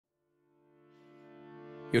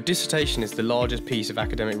Your dissertation is the largest piece of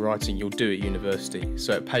academic writing you'll do at university,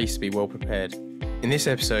 so it pays to be well prepared. In this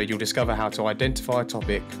episode, you'll discover how to identify a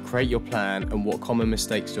topic, create your plan, and what common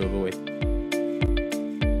mistakes to avoid.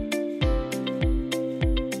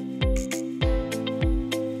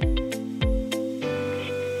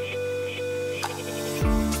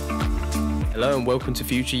 Hello and welcome to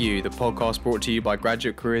Future You, the podcast brought to you by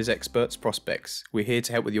graduate careers experts Prospects. We're here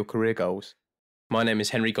to help with your career goals. My name is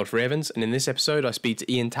Henry Godfrey Evans, and in this episode I speak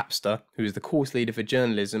to Ian Tapster, who is the course leader for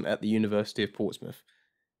journalism at the University of Portsmouth.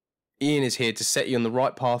 Ian is here to set you on the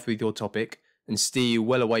right path with your topic and steer you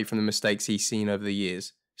well away from the mistakes he's seen over the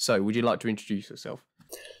years. So, would you like to introduce yourself?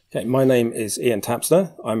 Okay, my name is Ian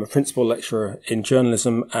Tapster. I'm a principal lecturer in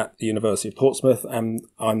journalism at the University of Portsmouth, and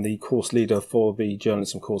I'm the course leader for the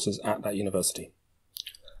journalism courses at that university.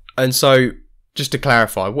 And so, just to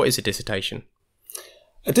clarify, what is a dissertation?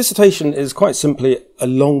 A dissertation is quite simply a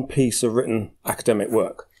long piece of written academic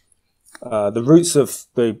work. The roots of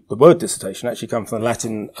the word dissertation actually come from the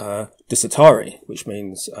Latin dissertare, which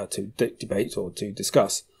means to debate or to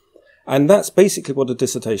discuss. And that's basically what a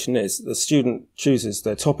dissertation is. The student chooses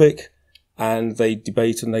their topic and they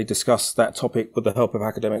debate and they discuss that topic with the help of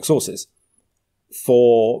academic sources.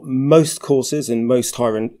 For most courses in most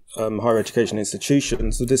higher education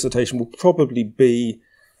institutions, the dissertation will probably be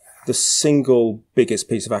the single biggest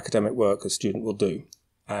piece of academic work a student will do.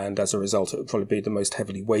 And as a result, it will probably be the most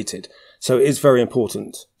heavily weighted. So it is very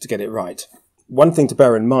important to get it right. One thing to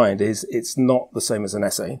bear in mind is it's not the same as an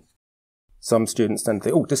essay. Some students tend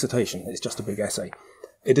to think, dissertation is just a big essay.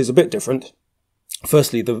 It is a bit different.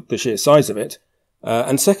 Firstly, the sheer size of it.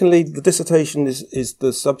 And secondly, the dissertation is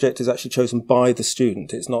the subject is actually chosen by the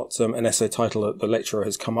student. It's not an essay title that the lecturer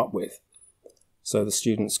has come up with. So the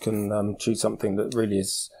students can choose something that really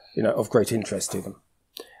is, of great interest to them.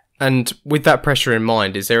 And with that pressure in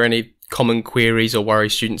mind, is there any common queries or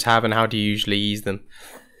worries students have, and how do you usually ease them?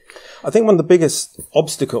 I think one of the biggest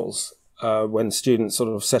obstacles when students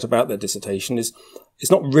sort of set about their dissertation is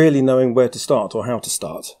not really knowing where to start or how to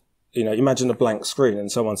start. Imagine a blank screen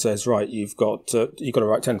and someone says, right, you've got to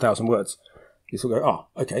write 10,000 words. You sort of go,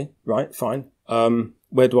 okay, right, fine.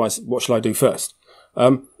 What shall I do first?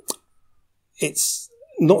 It's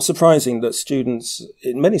not surprising that students,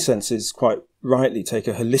 in many senses, quite rightly take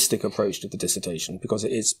a holistic approach to the dissertation because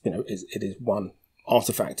it is one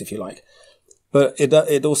artifact, if you like. But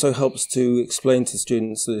it also helps to explain to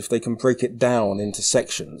students that if they can break it down into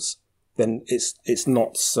sections, then it's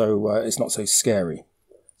not so scary.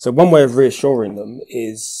 So one way of reassuring them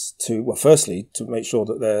is firstly, to make sure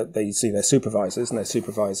that they see their supervisors and their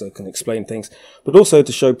supervisor can explain things, but also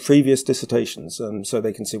to show previous dissertations, so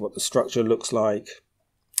they can see what the structure looks like,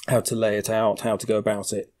 how to lay it out, how to go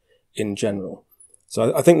about it in general.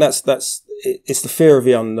 So I think it's the fear of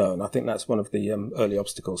the unknown. I think that's one of the early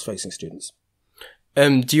obstacles facing students.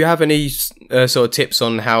 Do you have any sort of tips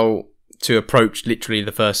on how to approach literally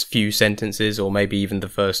the first few sentences, or maybe even the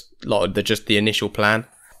first lot of just the initial plan?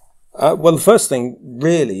 Well, the first thing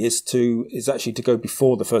really is actually to go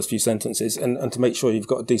before the first few sentences and to make sure you've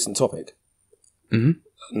got a decent topic. Mm-hmm.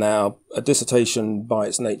 Now, a dissertation by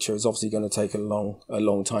its nature is obviously going to take a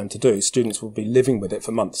long time to do. Students will be living with it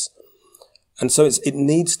for months. And so it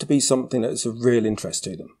needs to be something that is of real interest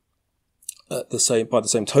to them. By the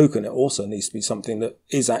same token, it also needs to be something that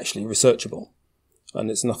is actually researchable. And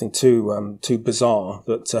it's nothing too bizarre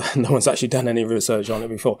that no one's actually done any research on it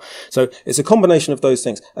before. So it's a combination of those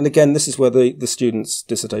things. And again, this is where the student's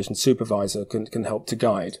dissertation supervisor can help to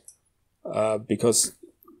guide. Because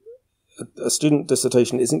a student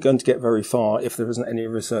dissertation isn't going to get very far if there isn't any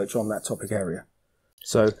research on that topic area.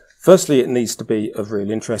 So firstly, it needs to be of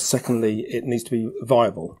real interest. Secondly, it needs to be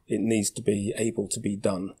viable. It needs to be able to be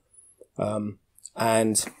done. And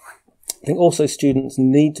I think also students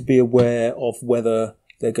need to be aware of whether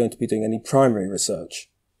they're going to be doing any primary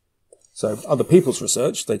research. So other people's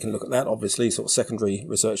research, they can look at that, obviously, sort of secondary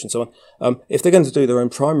research and so on. If they're going to do their own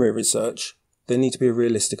primary research, they need to be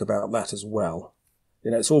realistic about that as well.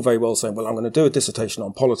 It's all very well saying, well, I'm going to do a dissertation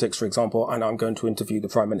on politics, for example, and I'm going to interview the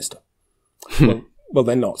Prime Minister. Well,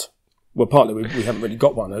 they're not. Well, partly we haven't really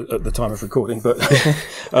got one at the time of recording, but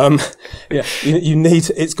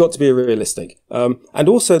it's got to be realistic. And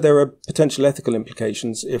also there are potential ethical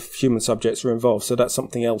implications if human subjects are involved, so that's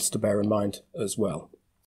something else to bear in mind as well.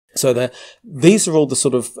 So these are all the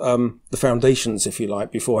sort of the foundations, if you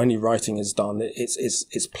like, before any writing is done.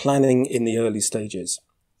 It's planning in the early stages.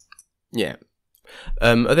 Yeah.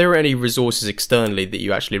 Are there any resources externally that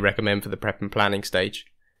you actually recommend for the prep and planning stage?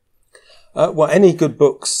 Well, any good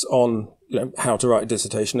books on how to write a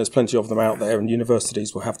dissertation, there's plenty of them out there, and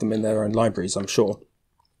universities will have them in their own libraries, I'm sure.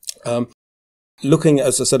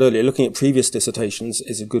 as I said earlier, looking at previous dissertations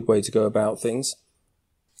is a good way to go about things.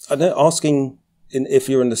 And then if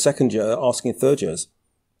you're in the second year, asking third years,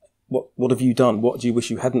 what have you done? What do you wish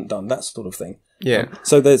you hadn't done? That sort of thing. Yeah.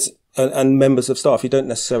 So and members of staff, you don't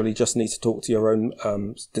necessarily just need to talk to your own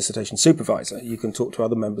dissertation supervisor. You can talk to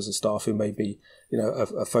other members of staff who may be,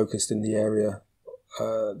 are focused in the area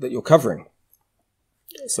that you're covering.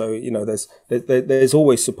 So, there's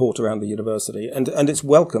always support around the university, and it's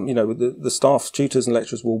welcome. The staff, tutors and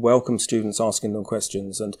lecturers will welcome students asking them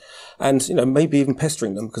questions and maybe even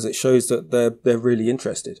pestering them, because it shows that they're really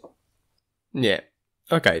interested. Yeah.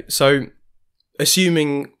 Okay. So,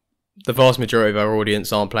 assuming the vast majority of our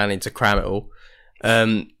audience aren't planning to cram it all,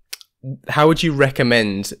 how would you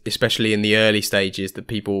recommend, especially in the early stages, that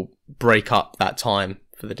people break up that time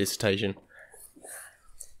for the dissertation?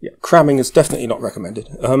 Yeah, cramming is definitely not recommended.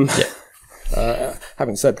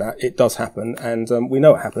 Having said that, it does happen, and we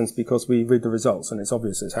know it happens because we read the results, and it's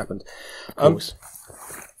obvious it's happened. Of course.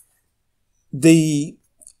 The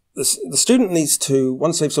student needs to,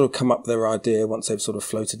 once they've sort of come up with their idea, once they've sort of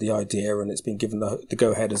floated the idea and it's been given the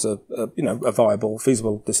go-ahead as a viable,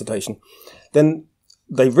 feasible dissertation, then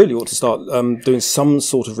they really ought to start doing some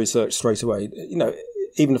sort of research straight away.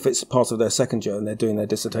 Even if it's part of their second year and they're doing their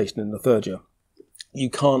dissertation in the third year. You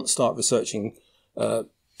can't start researching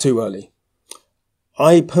too early.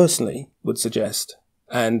 I personally would suggest,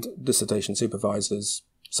 and dissertation supervisors,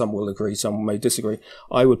 some will agree, some may disagree,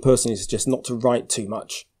 I would personally suggest not to write too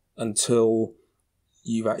much until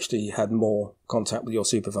you've actually had more contact with your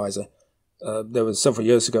supervisor. There was several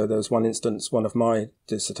years ago, there was one instance, one of my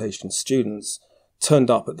dissertation students turned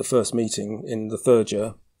up at the first meeting in the third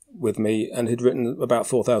year with me and had written about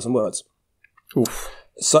 4,000 words. Oof.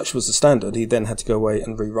 Such was the standard, he then had to go away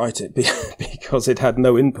and rewrite it because it had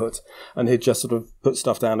no input, and he'd just sort of put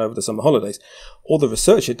stuff down over the summer holidays. All the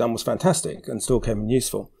research he'd done was fantastic and still came in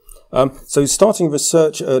useful. So starting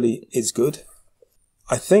research early is good.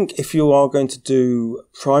 I think if you are going to do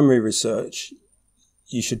primary research,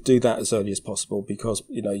 you should do that as early as possible, because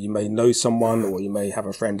you may know someone, or you may have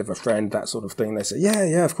a friend of a friend, that sort of thing. They say,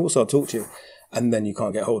 yeah, of course I'll talk to you, and then you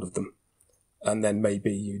can't get hold of them. And then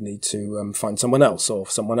maybe you need to find someone else, or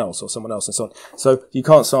someone else, or someone else, and so on. So you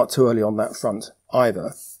can't start too early on that front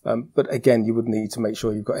either. But again, you would need to make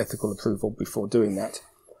sure you've got ethical approval before doing that.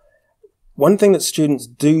 One thing that students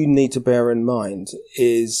do need to bear in mind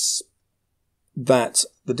is that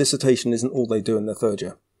the dissertation isn't all they do in their third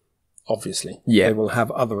year. Obviously, They will have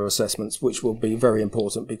other assessments, which will be very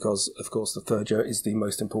important because, of course, the third year is the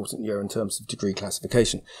most important year in terms of degree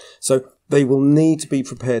classification. So they will need to be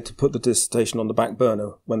prepared to put the dissertation on the back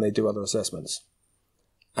burner when they do other assessments.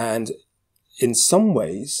 And in some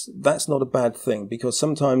ways, that's not a bad thing, because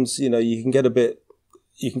sometimes, you can get a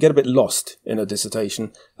bit lost in a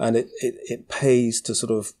dissertation, and it pays to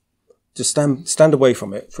sort of just stand away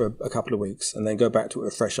from it for a couple of weeks and then go back to it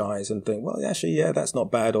with fresh eyes and think, well, actually, yeah, that's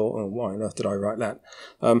not bad, or why on earth did I write that?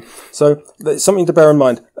 So it's something to bear in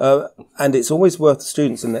mind. And it's always worth the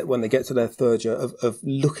students, when they get to their third year, of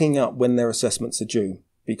looking up when their assessments are due,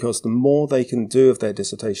 because the more they can do of their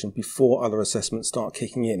dissertation before other assessments start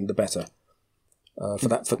kicking in, the better. For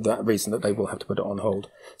that reason, that they will have to put it on hold.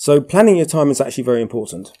 So planning your time is actually very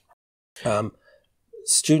important.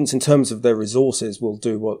 Students, in terms of their resources, will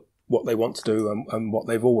do what they want to do and what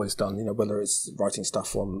they've always done, whether it's writing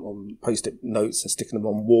stuff on post-it notes and sticking them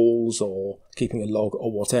on walls, or keeping a log, or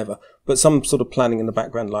whatever. But some sort of planning in the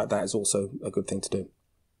background like that is also a good thing to do.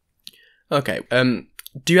 Okay.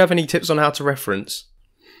 Do you have any tips on how to reference?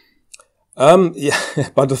 Yeah,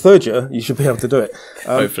 by the third year, you should be able to do it.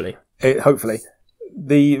 Hopefully. Hopefully.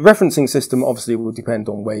 The referencing system obviously will depend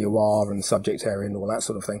on where you are and the subject area and all that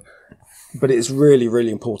sort of thing. But it's really,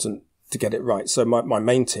 really important to get it right. So my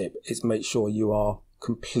main tip is make sure you are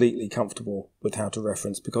completely comfortable with how to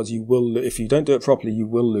reference, because you will, if you don't do it properly, you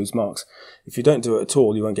will lose marks. If you don't do it at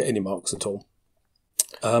all, you won't get any marks at all.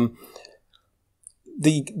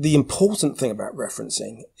 The important thing about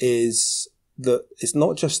referencing is that it's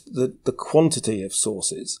not just the quantity of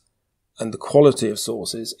sources and the quality of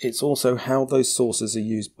sources, it's also how those sources are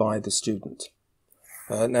used by the student.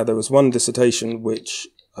 Now, there was one dissertation which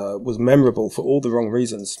was memorable for all the wrong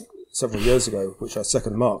reasons several years ago, which I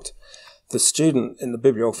second marked. The student in the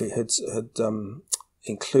bibliography had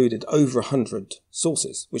included over 100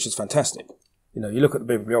 sources, which is fantastic. You look at the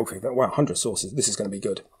bibliography, and think, wow, 100 sources, this is going to be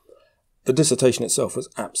good. The dissertation itself was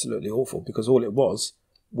absolutely awful, because all it was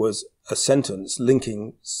a sentence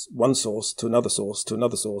linking one source to another source to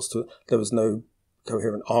another source. There was no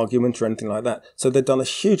coherent argument or anything like that. So they'd done a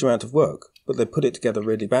huge amount of work, but they put it together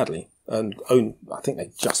really badly. And I think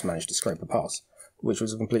they just managed to scrape a pass. which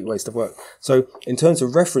was a complete waste of work. So in terms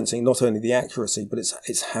of referencing, not only the accuracy, but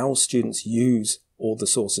it's how students use all the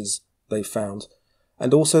sources they've found,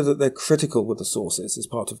 and also that they're critical with the sources as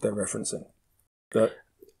part of their referencing. That,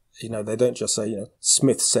 they don't just say,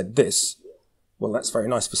 Smith said this. Well, that's very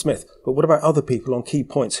nice for Smith. But what about other people on key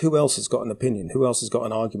points? Who else has got an opinion? Who else has got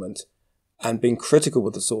an argument? And being critical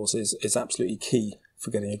with the sources is absolutely key for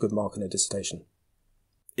getting a good mark in a dissertation.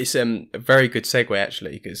 It's a very good segue,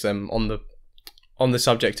 actually, because on the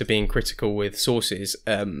subject of being critical with sources,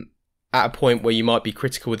 at a point where you might be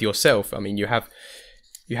critical with yourself, I mean, you have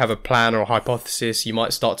a plan or a hypothesis, you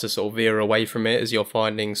might start to sort of veer away from it as your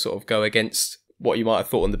findings sort of go against what you might have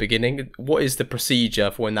thought in the beginning. What is the procedure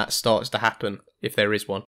for when that starts to happen, if there is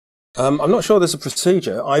one? I'm not sure there's a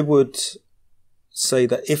procedure. I would say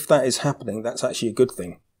that if that is happening, that's actually a good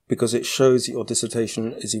thing, because it shows that your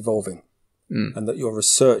dissertation is evolving and that your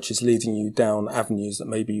research is leading you down avenues that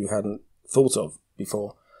maybe you hadn't thought of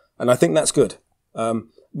before. And I think that's good.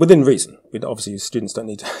 Within reason. Obviously, students don't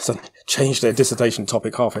need to suddenly change their dissertation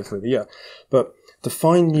topic halfway through the year. But to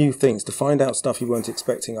find new things, to find out stuff you weren't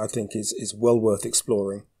expecting, I think is well worth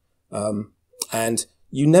exploring. And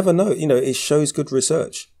you never know, it shows good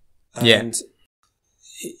research. And,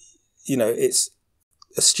 it's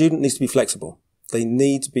a student needs to be flexible. They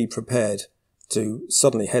need to be prepared to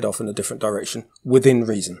suddenly head off in a different direction within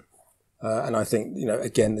reason. And I think,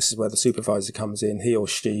 again, this is where the supervisor comes in. He or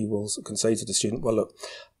she can say to the student, well, look,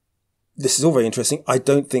 this is all very interesting. I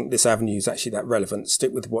don't think this avenue is actually that relevant.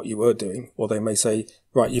 Stick with what you were doing. Or they may say,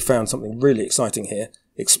 right, you found something really exciting here.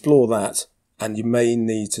 Explore that. And you may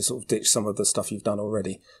need to sort of ditch some of the stuff you've done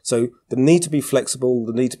already. So the need to be flexible,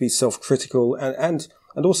 the need to be self-critical, and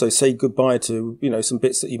also say goodbye to, some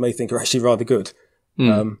bits that you may think are actually rather good.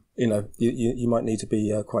 You might need to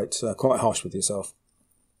be quite harsh with yourself.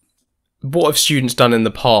 What have students done in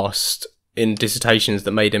the past in dissertations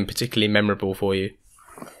that made them particularly memorable for you?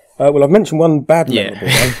 Well, I've mentioned one bad memorable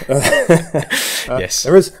one. Yes.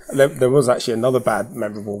 There was actually another bad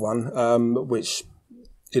memorable one, which,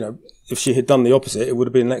 if she had done the opposite, it would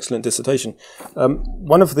have been an excellent dissertation.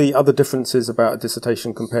 One of the other differences about a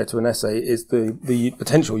dissertation compared to an essay is the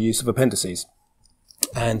potential use of appendices.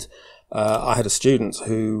 And I had a student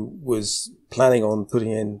who was planning on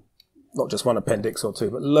putting in not just one appendix or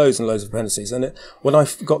two, but loads and loads of appendices. And when I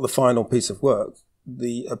got the final piece of work,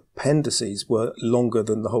 the appendices were longer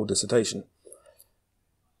than the whole dissertation,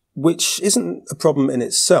 which isn't a problem in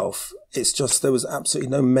itself. It's just there was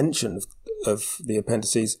absolutely no mention of the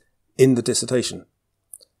appendices in the dissertation.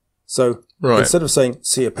 So instead of saying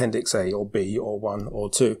see Appendix A or B or 1 or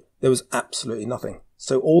 2, there was absolutely nothing.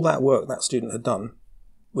 So all that work that student had done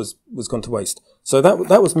was gone to waste. So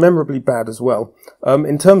that was memorably bad as well.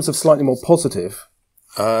 In terms of slightly more positive,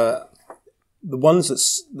 the ones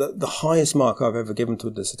the highest mark I've ever given to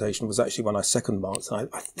a dissertation was actually when I second marked. I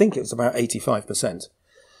think it was about 85%,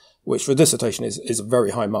 which for a dissertation is a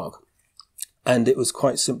very high mark. And it was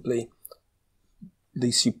quite simply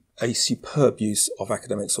a superb use of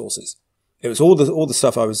academic sources. It was all the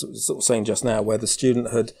stuff I was sort of saying just now, where the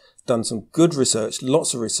student had done some good research,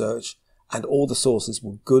 lots of research, and all the sources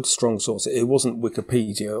were good, strong sources. It wasn't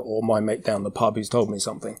Wikipedia or my mate down the pub who's told me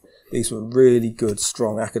something. These were really good,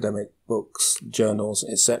 strong academic books, journals,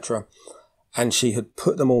 etc. And she had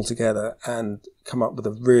put them all together and come up with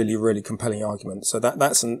a really, really compelling argument. So that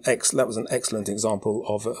was an excellent example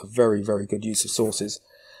of a very, very good use of sources.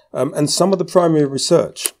 And some of the primary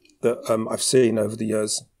research that I've seen over the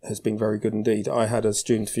years has been very good indeed. I had a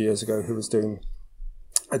student a few years ago who was doing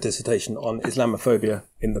a dissertation on Islamophobia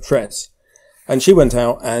in the press. And she went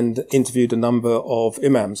out and interviewed a number of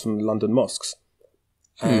imams from London mosques.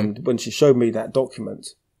 And when she showed me that document,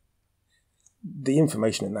 the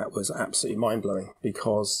information in that was absolutely mind-blowing,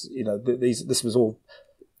 because, this was all,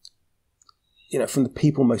 from the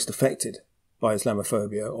people most affected by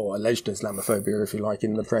Islamophobia, or alleged Islamophobia, if you like,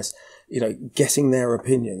 in the press, getting their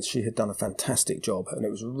opinions. She had done a fantastic job, and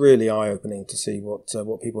it was really eye-opening to see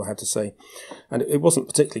what people had to say. And it wasn't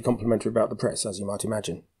particularly complimentary about the press, as you might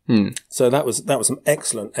imagine. So that was some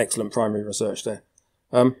excellent primary research there.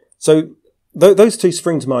 So those two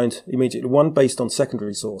spring to mind immediately. One based on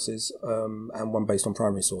secondary sources, and one based on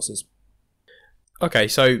primary sources. Okay,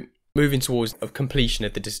 so moving towards a completion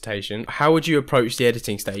of the dissertation, how would you approach the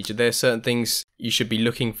editing stage? Are there certain things you should be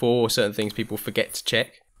looking for, or certain things people forget to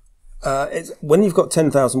check? When you've got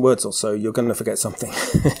 10,000 words or so, you're going to forget something.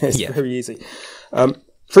 It's very easy.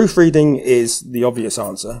 Proofreading is the obvious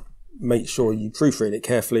answer. Make sure you proofread it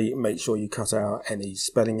carefully. Make sure you cut out any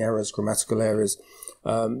spelling errors, grammatical errors.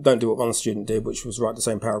 Don't do what one student did, which was write the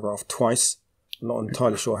same paragraph twice. I'm not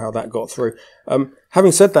entirely sure how that got through.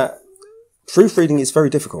 Having said that, Proofreading is very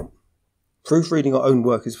difficult. Proofreading your own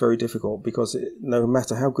work is very difficult because no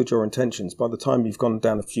matter how good your intentions, by the time you've gone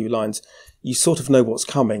down a few lines, you sort of know what's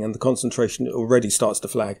coming and the concentration already starts to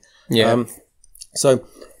flag. Yeah.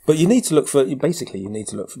 But you need to look for, basically you need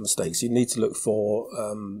to look for mistakes. You need to look for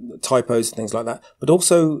typos and things like that. But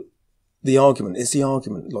also the argument. Is the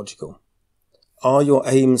argument logical? Are your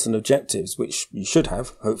aims and objectives, which you should have,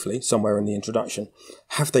 hopefully, somewhere in the introduction,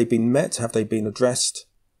 have they been met? Have they been addressed?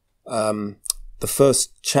 The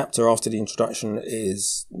first chapter after the introduction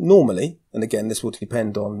is normally, and again, this will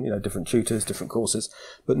depend on, different tutors, different courses,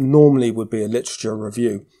 but normally would be a literature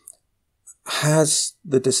review. Has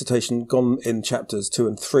the dissertation gone in chapters 2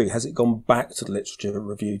 and 3? Has it gone back to the literature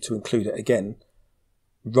review to include it again?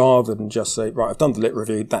 Rather than just say, right, I've done the lit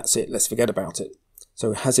review, that's it, let's forget about it.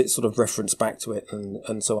 So has it sort of referenced back to it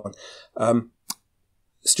and so on?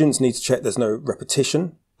 Students need to check there's no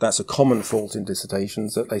repetition. That's a common fault in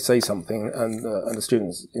dissertations, that they say something and the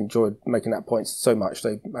students enjoyed making that point so much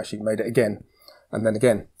they actually made it again and then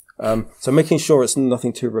again. So making sure it's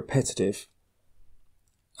nothing too repetitive.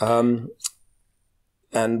 And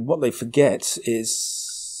what they forget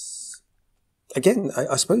is, again,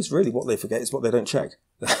 I suppose really what they forget is what they don't check.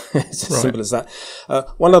 It's as simple as that.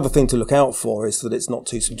 One other thing to look out for is that it's not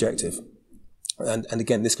too subjective. And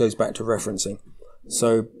again, this goes back to referencing.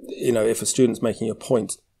 So, if a student's making a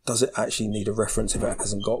point, does it actually need a reference if it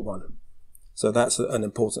hasn't got one? So that's an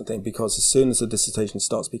important thing, because as soon as a dissertation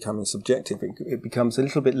starts becoming subjective, it becomes a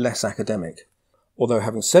little bit less academic. Although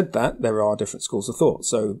having said that, there are different schools of thought.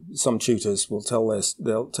 So some tutors will tell their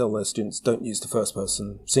students, don't use the first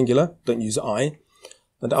person singular, don't use I.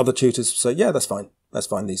 And other tutors say, yeah, that's fine. That's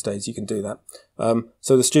fine these days. You can do that.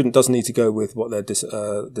 So the student does need to go with what their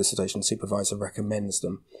dissertation supervisor recommends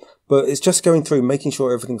them. But it's just going through, making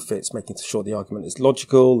sure everything fits, making sure the argument is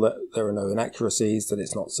logical, that there are no inaccuracies, that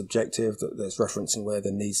it's not subjective, that there's referencing where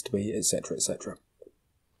there needs to be, etc., etc.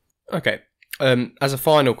 Okay. As a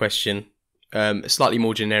final question, slightly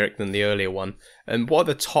more generic than the earlier one, what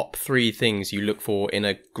are the top 3 things you look for in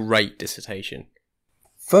a great dissertation?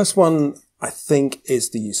 First one, I think,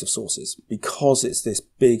 is the use of sources. Because it's this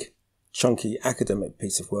big, chunky academic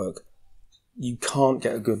piece of work, you can't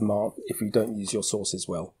get a good mark if you don't use your sources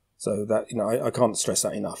well. So that, I can't stress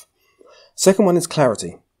that enough. Second one is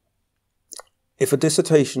clarity. If a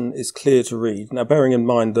dissertation is clear to read, now bearing in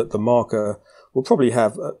mind that the marker will probably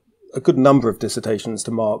have a good number of dissertations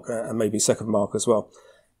to mark, and maybe second mark as well,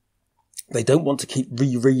 they don't want to keep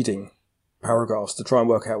rereading paragraphs to try and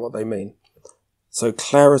work out what they mean. So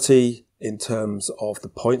clarity in terms of the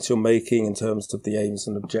points you're making, in terms of the aims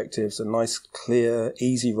and objectives, a nice, clear,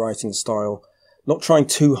 easy writing style, not trying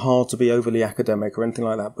too hard to be overly academic or anything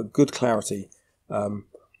like that, but good clarity. I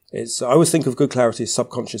always think of good clarity as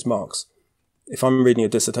subconscious marks. If I'm reading a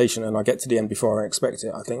dissertation and I get to the end before I expect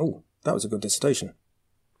it, I think, oh, that was a good dissertation.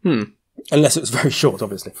 Unless it was very short,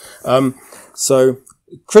 obviously. So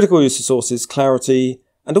critical use of sources, clarity,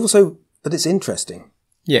 and also that it's interesting.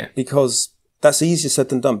 Yeah. Because that's easier said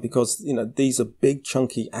than done, because, these are big,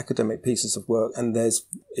 chunky academic pieces of work, and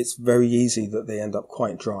it's very easy that they end up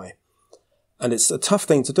quite dry. And it's a tough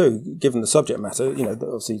thing to do, given the subject matter.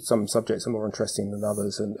 Obviously some subjects are more interesting than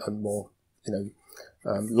others and more,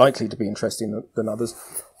 likely to be interesting than others.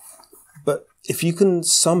 But if you can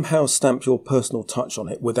somehow stamp your personal touch on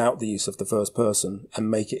it without the use of the first person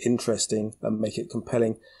and make it interesting and make it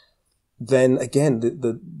compelling, then again,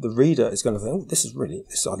 the reader is going to think,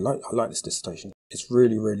 oh, I like this dissertation. It's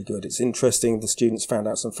really, really good. It's interesting. The students found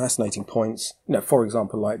out some fascinating points. For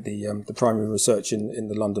example, like the primary research in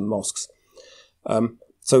the London mosques.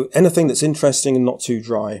 So anything that's interesting and not too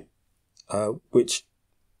dry, which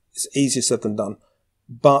is easier said than done.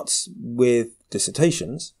 But with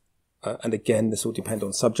dissertations, and again, this will depend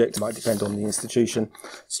on subject, it might depend on the institution.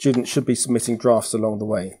 Students should be submitting drafts along the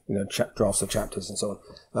way, drafts of chapters and so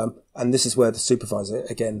on. And this is where the supervisor,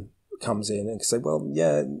 again, comes in and can say, well,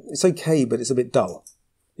 yeah, it's okay, but it's a bit dull.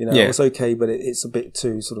 It's okay, but it's a bit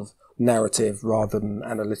too sort of narrative rather than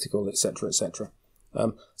analytical, etc., etc.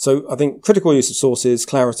 So I think critical use of sources,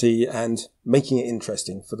 clarity, and making it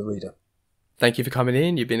interesting for the reader. Thank you for coming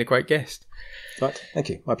in. You've been a great guest. Right. Thank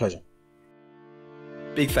you. My pleasure.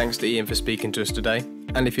 Big thanks to Ian for speaking to us today.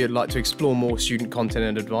 And if you'd like to explore more student content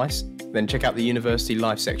and advice, then check out the University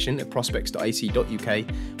Live section at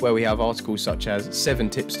prospects.ac.uk, where we have articles such as 7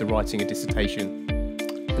 tips to writing a dissertation.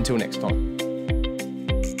 Until next time.